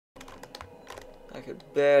I could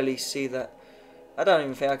barely see that. I don't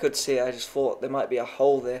even think I could see it, I just thought there might be a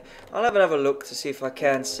hole there. I'll have another look to see if I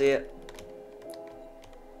can see it.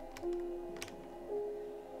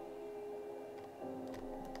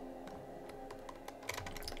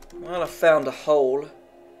 Well, I found a hole.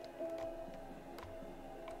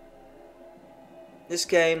 This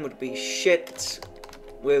game would be shit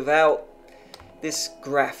without this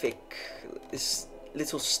graphic, this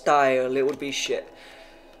little style. It would be shit.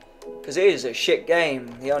 Because it is a shit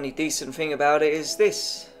game. The only decent thing about it is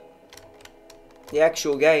this. The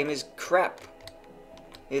actual game is crap.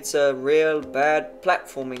 It's a real bad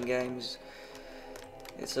platforming game.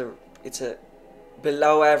 It's a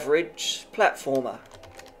below average platformer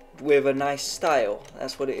with a nice style.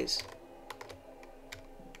 That's what it is.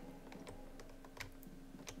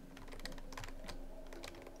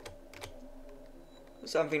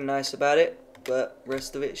 Something nice about it, but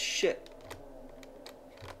rest of it is shit.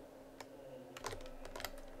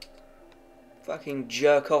 Fucking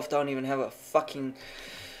jerk off don't even have a fucking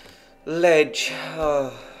ledge.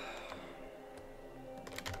 Oh.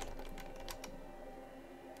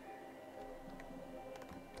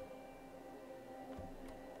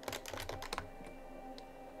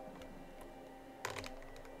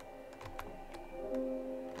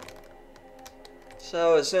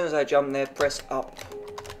 So as soon as I jump there, press up.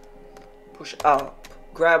 Push up.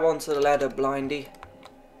 Grab onto the ladder, blindy.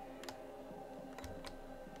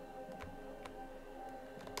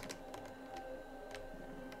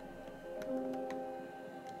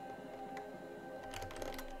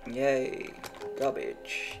 Yay.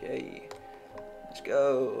 Garbage. Yay. Let's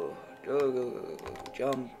go. Go, go, go, go, go.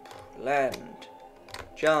 Jump. Land.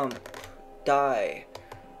 Jump. Die.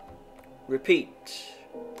 Repeat.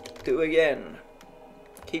 Do again.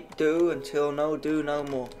 Keep do until no do no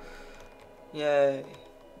more. Yay.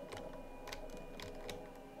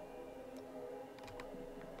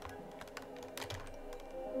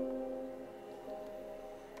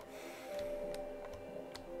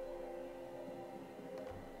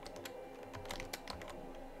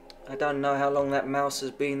 I don't know how long that mouse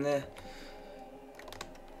has been there.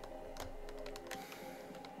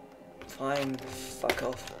 Fine, fuck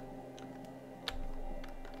off.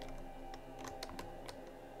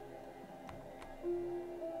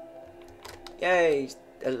 Yay, he's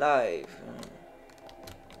alive.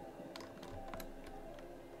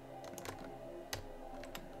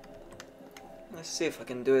 Let's see if I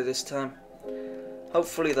can do it this time.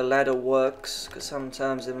 Hopefully the ladder works, because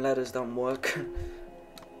sometimes them ladders don't work.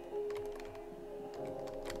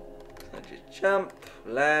 So just jump,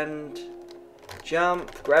 land,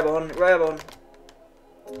 jump, grab on,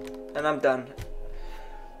 and I'm done.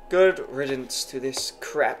 Good riddance to this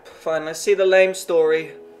crap. Fine, let's see the lame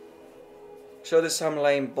story. Show this some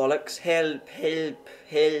lame bollocks. Help, help,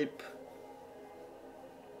 help.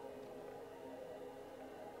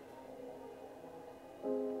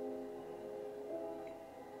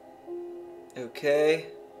 Okay.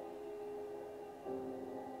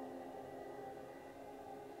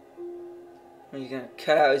 Are you gonna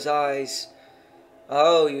cut out his eyes?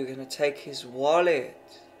 Oh, you're gonna take his wallet.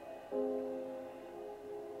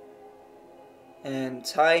 And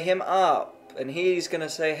tie him up. And he's gonna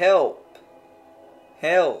say help.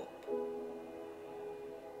 Help.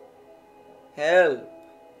 Help.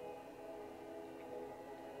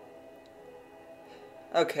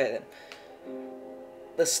 Okay then.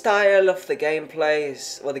 The style of the gameplay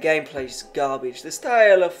is, well, the gameplay is garbage. The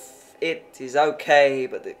style of it is okay,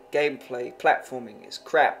 but the gameplay, platforming is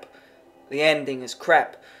crap. The ending is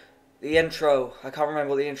crap. The intro, I can't remember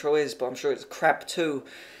what the intro is, but I'm sure it's crap too.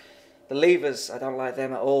 The levers, I don't like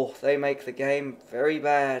them at all. They make the game very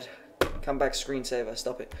bad. Come back, screensaver,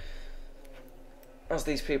 stop it. As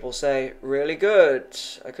these people say, really good.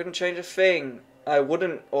 I couldn't change a thing. I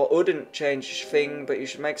wouldn't change a thing, but you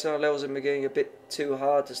should make some levels in the beginning a bit too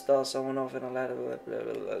hard to start someone off in a ladder. Blah, blah,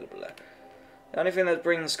 blah, blah, blah. The only thing that's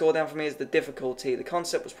bringing the score down for me is the difficulty. The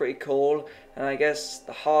concept was pretty cool, and I guess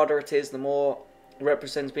the harder it is, the more it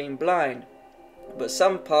represents being blind. But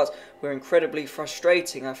some parts were incredibly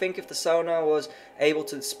frustrating. I think if the sonar was able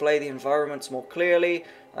to display the environments more clearly,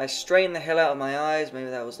 I strained the hell out of my eyes, maybe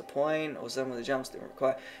that was the point, or some of the jumps didn't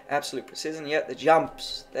require absolute precision, yet the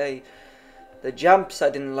jumps I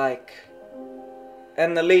didn't like.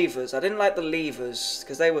 And the levers, I didn't like the levers,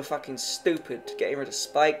 because they were fucking stupid. Getting rid of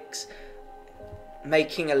spikes,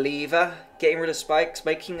 making a lever, getting rid of spikes,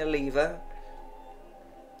 making a lever.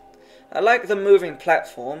 I like the moving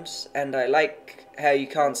platforms, and I like how you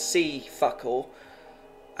can't see fuck all.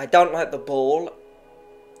 I don't like the ball.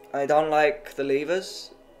 I don't like the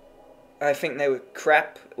levers. I think they were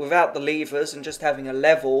crap. Without the levers and just having a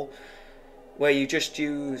level where you just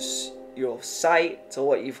use your sight or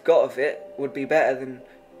what you've got of it would be better than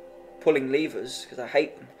pulling levers, because I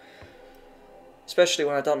hate them. Especially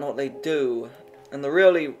when I don't know what they do. And the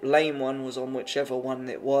really lame one was on whichever one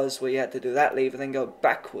it was, where you had to do that lever, then go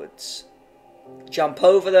backwards. Jump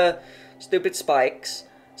over the stupid spikes.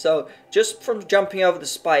 So, just from jumping over the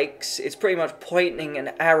spikes, it's pretty much pointing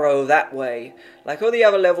an arrow that way. Like all the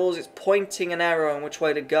other levels, it's pointing an arrow on which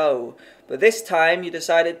way to go. But this time, you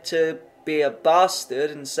decided to be a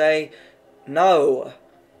bastard and say, no.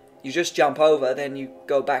 You just jump over, then you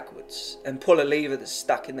go backwards and pull a lever that's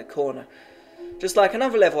stuck in the corner. Just like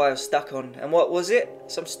another level I was stuck on. And what was it?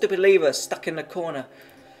 Some stupid lever stuck in the corner.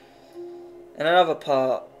 And another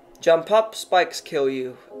part. Jump up, spikes kill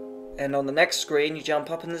you. And on the next screen, you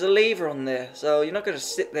jump up and there's a lever on there. So you're not going to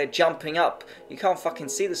sit there jumping up. You can't fucking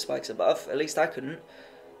see the spikes above. At least I couldn't.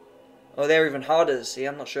 Oh, they're even harder to see.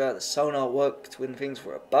 I'm not sure how the sonar worked when things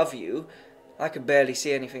were above you. I could barely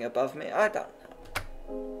see anything above me. I don't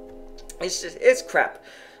know. It's crap.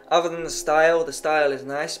 Other than the style is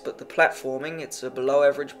nice, but the platforming, it's a below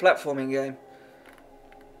average platforming game.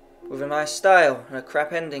 With a nice style, and a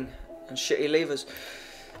crap ending, and shitty levers.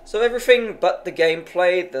 So everything but the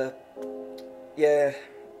gameplay, yeah,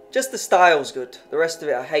 just the style's good. The rest of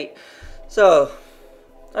it I hate. So,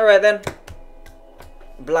 alright then.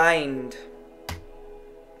 Blind.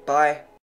 Bye.